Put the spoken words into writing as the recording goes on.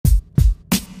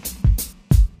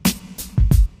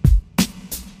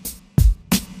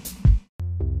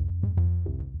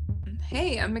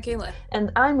Hey, I'm Michaela.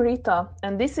 And I'm Rita,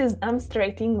 and this is I'm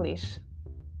Straight English.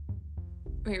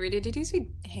 Wait, Rita, did you say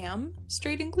ham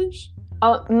straight English?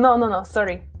 Oh, no,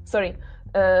 sorry.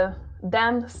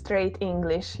 Damn straight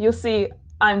English. You see,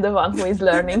 I'm the one who is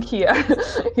learning here.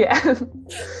 Yeah.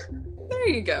 There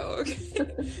you go. Okay.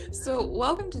 So,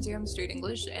 welcome to Damn Straight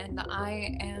English, and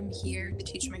I am here to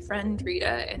teach my friend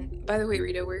Rita. And by the way,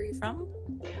 Rita, where are you from?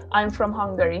 I'm from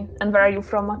Hungary. And where are you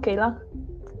from, Michaela?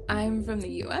 I'm from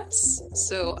the US,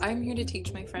 so I'm here to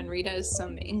teach my friend Rita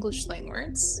some English slang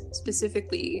words,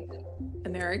 specifically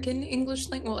American English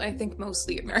slang. Well, I think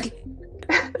mostly American.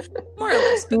 More or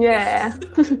less. But Yeah.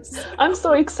 I'm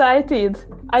so excited.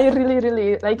 I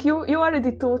really like you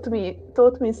already taught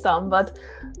me some, but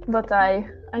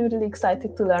I'm really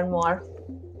excited to learn more.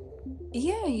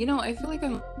 Yeah, I feel like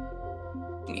I'm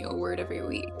learning a word every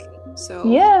week. So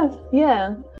Yeah.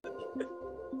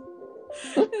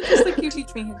 just like you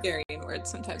teach me Hungarian words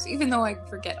sometimes, even though I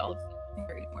forget all of the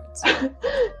Hungarian words.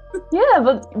 Yeah,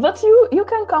 but you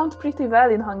can count pretty well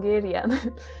in Hungarian.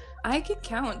 I can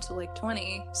count to like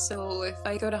 20, so if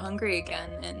I go to Hungary again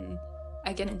and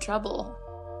I get in trouble,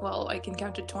 well, I can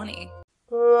count to 20.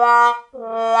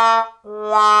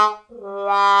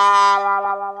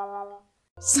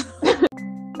 So,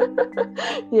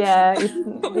 Yeah,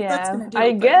 that's gonna do I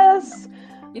it, but guess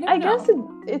you never I guess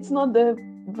know. it's not the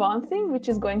one thing which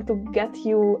is going to get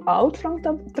you out from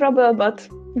trouble, but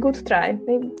good try.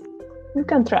 Maybe you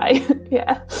can try.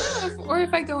 Yeah. Or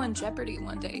if I go on Jeopardy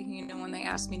one day, when they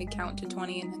ask me to count to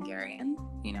 20 in Hungarian,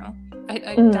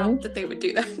 I doubt that they would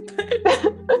do that.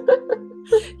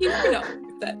 You never know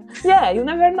with that. Yeah, you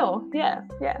never know. Yeah.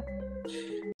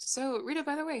 So, Rita,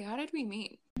 by the way, how did we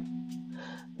meet?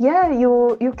 Yeah,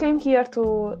 you came here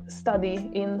to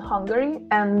study in Hungary,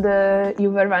 and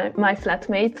you were my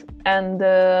flatmate, and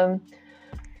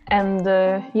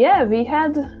yeah, we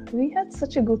had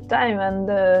such a good time, and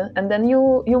then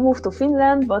you moved to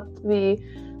Finland, but we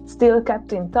still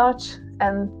kept in touch,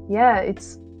 and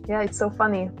it's so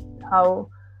funny how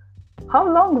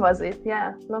long was it?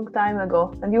 Yeah, long time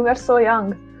ago, and you were so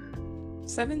young.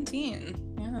 17.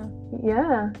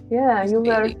 Yeah, you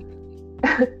were.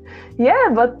 Yeah,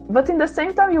 but in the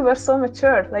same time you were so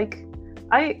mature. Like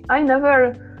I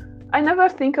never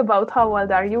think about how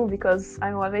old are you, because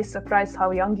I'm always surprised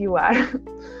how young you are.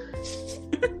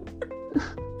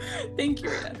 Thank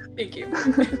you, Rita. Thank you.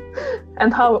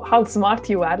 And how smart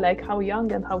you are, like how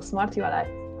young and how smart you are.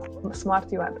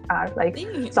 Like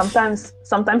sometimes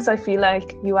I feel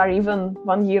like you are even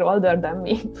 1 year older than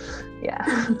me. Yeah.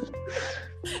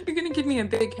 You're gonna give me a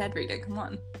big head, Rita. Come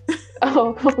on.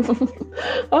 Oh,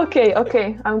 okay.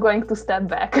 I'm going to step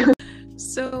back.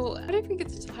 So, how did we get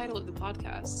the title of the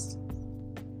podcast?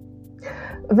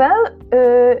 Well,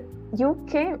 you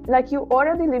came, like you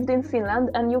already lived in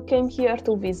Finland, and you came here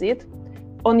to visit.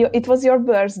 It was your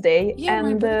birthday. Yeah, and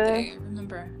my birthday. I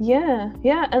remember. Yeah.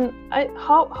 And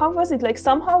how was it? Like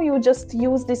somehow you just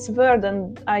used this word,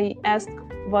 and I asked,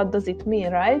 what does it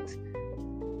mean, right?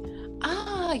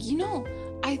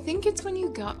 I think it's when you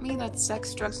got me that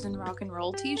Sex, Drugs, and Rock and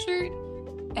Roll t-shirt.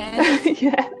 And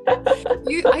Yeah.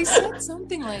 I said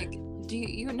something like,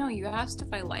 you asked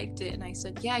if I liked it, and I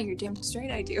said, yeah, you're damn straight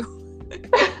I do.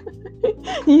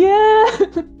 Yeah.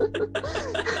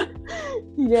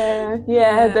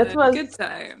 Yeah, that was good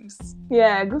times.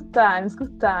 Yeah, good times.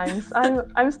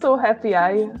 I'm so happy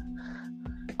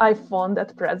I found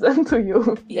that present to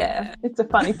you. Yeah, it's a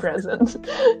funny present.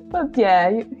 But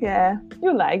yeah,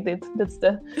 you liked it. That's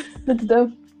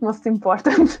the most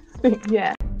important thing.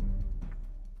 Yeah.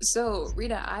 So,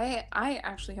 Rita, I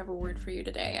actually have a word for you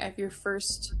today. I have your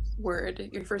first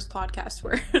podcast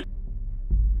word.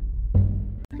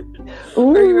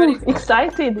 Ooh, are you ready for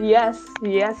excited? Yes,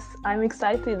 I'm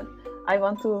excited.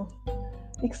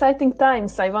 Exciting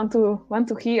times. I want to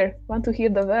hear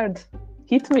the word.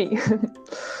 Hit me.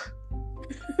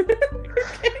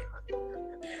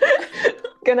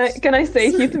 Can I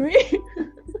say hit me?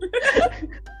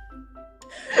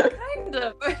 Kind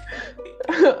of.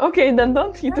 Okay, then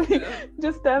don't hit me.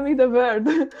 Just tell me the word.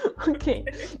 Okay.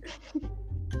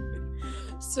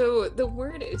 So the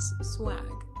word is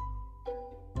swag.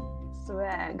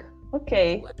 Swag.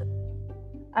 Okay.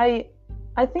 I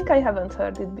think I haven't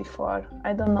heard it before.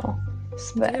 I don't know.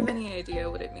 Swag. Do you have any idea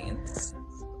what it means?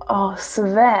 Oh,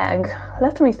 swag.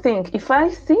 Let me think. If I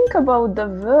think about the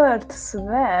word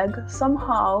swag,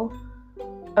 somehow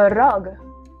a rug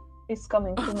is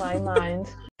coming to my mind.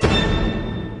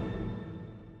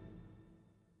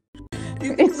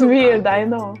 It's weird, I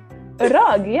know. A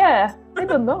rug, yeah. I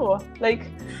don't know. Like,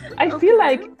 I feel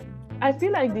like I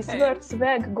feel like this word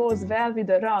swag goes well with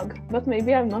a rug, but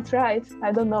maybe I'm not right.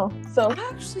 I don't know. So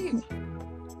Actually,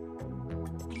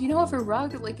 you know, if a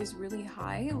rug like is really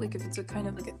high, like if it's a kind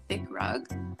of like a thick rug,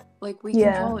 like we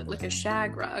can call it like a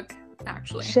shag rug.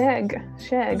 Actually, shag.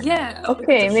 Yeah.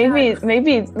 Okay,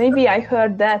 maybe I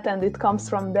heard that and it comes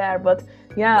from there, but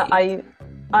yeah,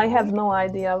 I have no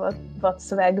idea what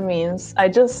swag means. I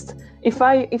just if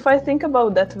I think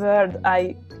about that word,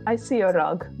 I see a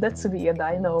rug. That's weird,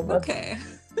 I know, but okay.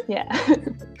 Yeah.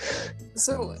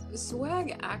 So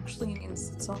swag actually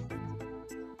means something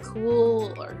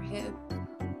cool or hip,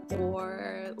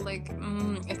 or like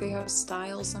if they have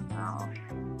style somehow.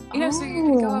 You know, so you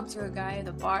can go up to a guy at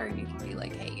the bar and you can be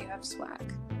like, "Hey, you have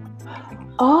swag." I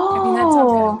mean, that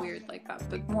sounds kind of weird like that,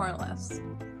 but more or less.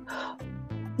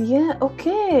 Yeah,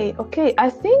 okay. I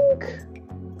think,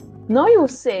 now you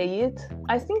say it,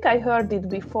 I think I heard it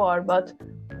before, but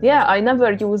yeah, I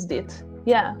never used it.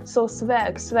 Yeah, so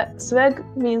swag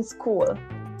means cool.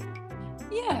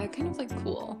 Yeah, kind of like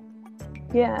cool.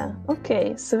 Yeah,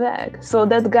 okay, swag. So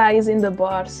that guy is in the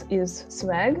bars is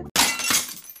swag.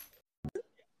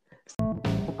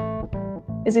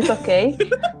 Is it okay?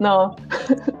 No.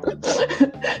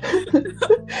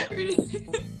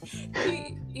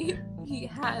 he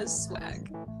has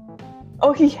swag.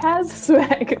 Oh, he has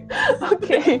swag.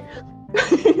 Okay.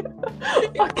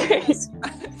 Okay.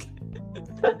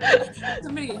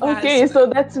 Okay, so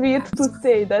that's weird to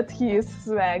say that he is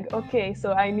swag. Okay,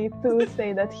 so I need to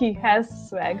say that he has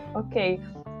swag. Okay,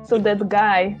 so that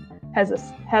guy has a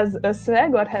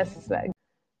swag or has swag?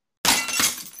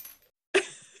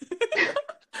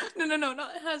 No,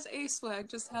 not has a swag,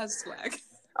 just has swag.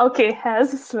 Okay,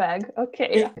 has swag.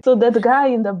 Okay, yeah. So that guy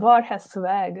in the bar has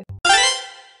swag.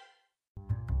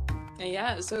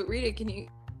 Yeah, so Rita, can you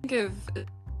think of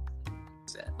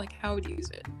like how would you use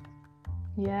it?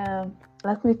 Yeah,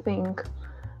 let me think.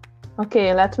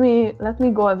 Okay, let me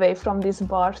go away from this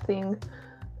bar thing.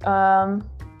 Oh,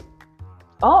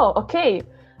 okay.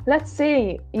 Let's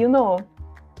say, you know,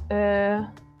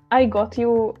 I got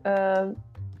you a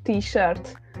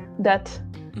t-shirt, that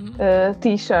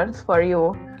t-shirt for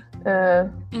you,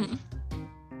 and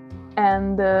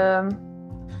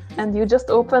you just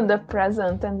open the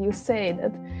present and you say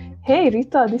that, "Hey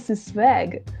Rita, this is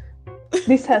swag.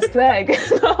 This has swag."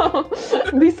 No,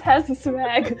 this has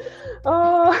swag.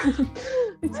 Oh,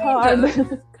 it's hard.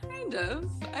 Kind of.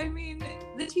 I mean,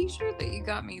 the t-shirt that you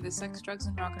got me, the Sex, Drugs,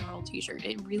 and Rock and Roll t-shirt,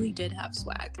 it really did have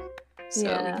swag. So,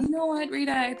 you know what,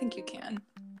 Rita? I think you can.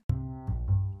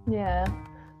 Yeah.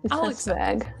 I'll accept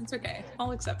swag. It's okay.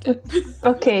 I'll accept it.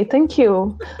 Okay, thank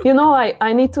you. You know,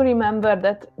 I need to remember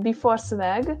that before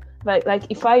swag, like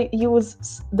if I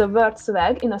use the word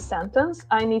swag in a sentence,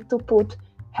 I need to put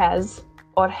has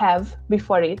or have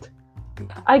before it.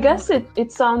 I guess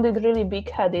it sounded really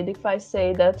big-headed if I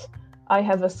say that I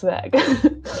have a swag.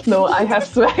 No, I have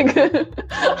swag.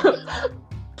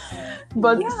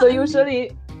 But so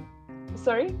usually,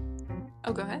 sorry?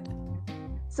 Oh, go ahead.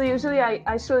 So usually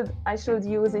I should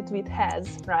use it with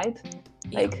has, right?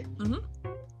 Like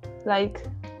like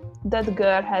that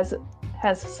girl has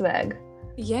swag.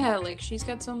 Yeah, like she's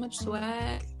got so much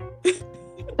swag.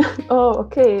 Oh,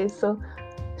 okay. So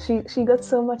she got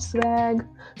so much swag.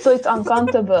 So it's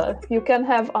uncountable. You can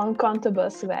have uncountable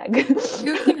swag.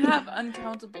 You can have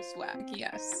uncountable swag,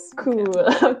 yes. Cool.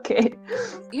 Okay.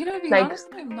 You know, to be honest,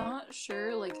 I'm not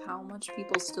sure like how much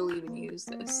people still even use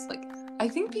this. Like, I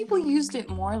think people used it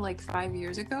more like 5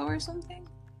 years ago or something.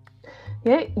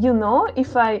 Yeah, you know,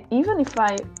 if I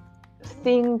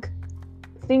think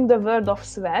the word of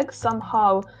swag,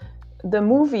 somehow the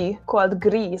movie called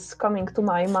Grease coming to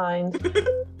my mind.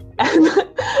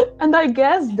 And I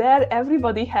guess there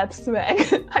everybody had swag.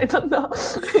 I don't know.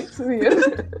 It's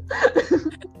weird.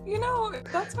 You know,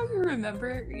 if that's how you remember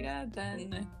it, Rita,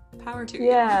 then power to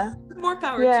you. More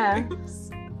power to you.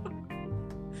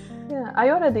 Yeah, I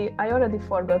already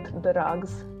forgot the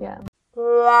rugs. Yeah.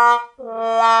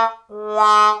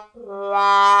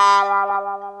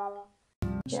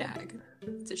 Shag.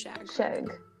 It's a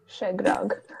shag. Shag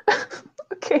rug.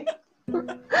 Okay.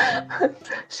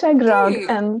 Shag rug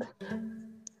and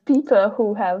people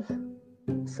who have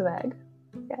swag.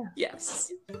 Yeah.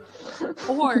 Yes.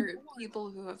 Or people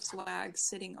who have swag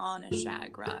sitting on a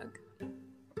shag rug.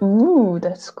 Ooh,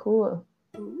 that's cool.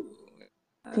 Ooh.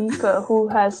 People who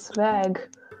has swag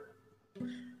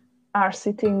are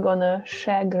sitting on a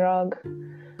shag rug.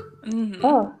 Mm-hmm.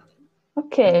 Oh,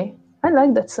 okay. I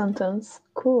like that sentence.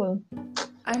 Cool.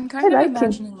 I'm kind of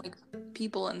imagining like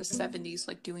people in the 70s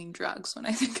like doing drugs when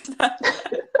I think of that.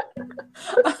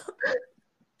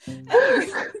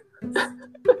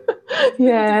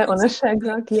 Yeah, on a shag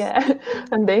rug, yeah.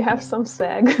 And they have some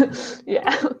swag.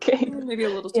 Yeah, okay. Maybe a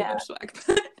little too Yeah. much swag.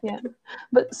 Yeah.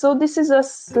 But so this is a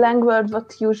slang word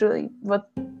what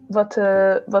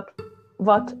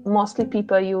mostly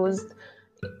people used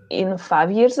in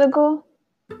 5 years ago.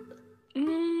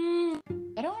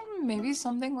 I don't know, maybe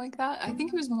something like that. I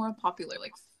think it was more popular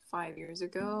like 5 years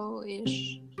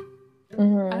ago-ish. I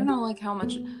don't know like how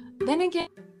much. Then again,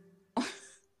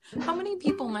 how many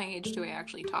people my age do I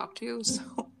actually talk to? So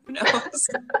who knows?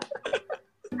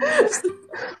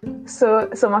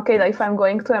 So Michaela, if I'm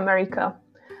going to America,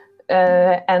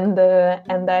 and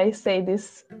I say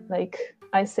this, like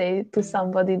I say to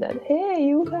somebody that, hey,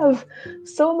 you have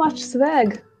so much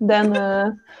swag, then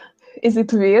is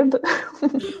it weird?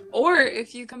 Or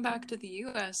if you come back to the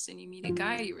US and you meet a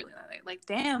guy you really like,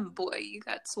 damn boy, you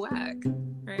got swag,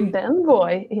 right? Damn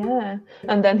boy, yeah.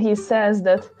 And then he says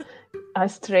that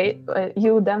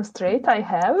you damn straight I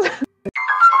have.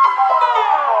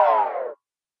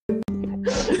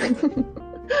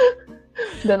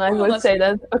 Then I will say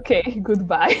that, okay,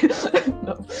 goodbye.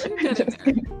 No,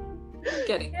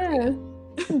 getting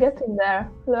there.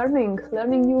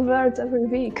 Learning new words every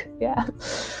week. Yeah.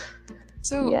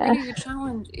 So really your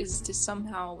challenge is to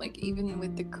somehow, like, even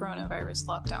with the coronavirus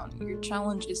lockdown, your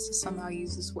challenge is to somehow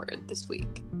use this word this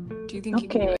week. Do you think you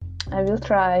can do it? I will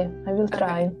try.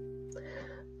 Okay.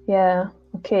 Yeah.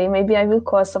 Okay, maybe I will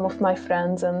call some of my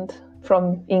friends and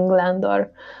from England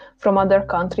or from other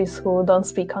countries who don't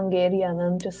speak Hungarian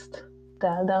and just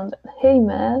tell them, hey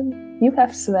man, you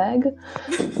have swag.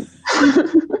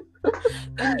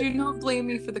 And do not blame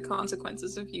me for the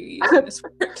consequences of you using this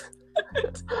word.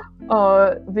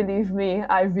 Oh, believe me,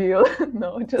 I will.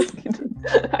 No, just kidding.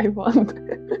 I won't.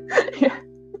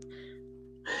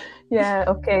 Yeah,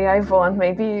 okay, I won't.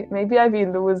 Maybe I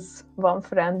will lose one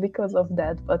friend because of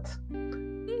that, but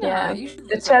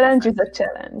the challenge is a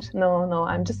challenge. No,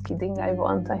 I'm just kidding. I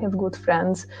won't. I have good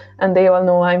friends and they all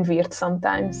know I'm weird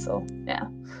sometimes, so yeah,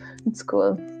 it's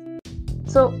cool.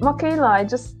 So Michaela, I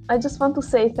just want to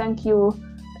say thank you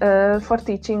for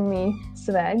teaching me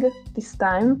swag this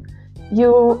time.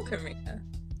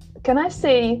 Can I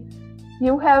say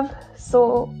you have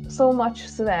so much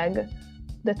swag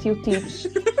that you teach,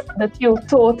 that you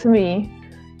taught me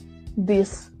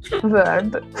this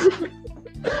word.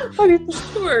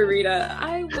 Sure, Rita.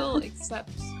 I will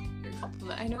accept your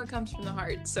compliment. I know it comes from the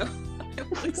heart, so I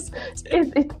will accept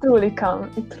it. It truly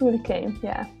came. It truly came.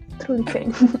 Yeah, it truly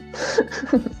came.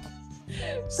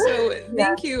 So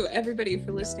thank you, everybody,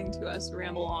 for listening to us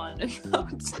ramble on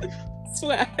about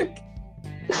swag.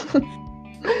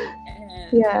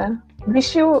 Yeah,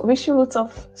 wish you lots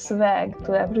of swag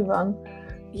to everyone.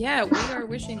 Yeah, we are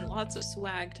wishing lots of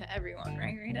swag to everyone,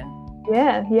 right, Rita?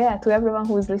 Yeah, to everyone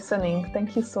who is listening.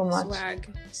 Thank you so much.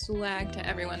 Swag to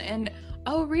everyone. And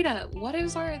oh, Rita, what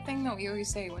is our thing that we always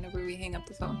say whenever we hang up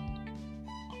the phone?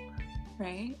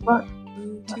 Right? What?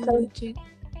 Too legit.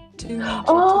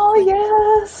 Oh,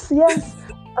 yes.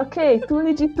 Okay, too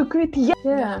legit to quit.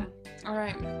 Yeah. All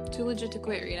right, too legit to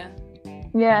quit, Rita.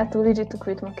 Yeah, too legit to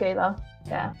quit, Michaela.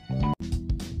 Yeah.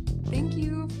 Thank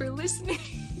you for listening.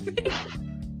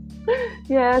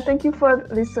 Yeah, thank you for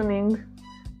listening.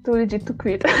 Too legit to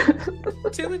quit.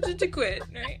 Too legit to quit,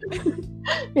 right?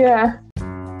 Yeah.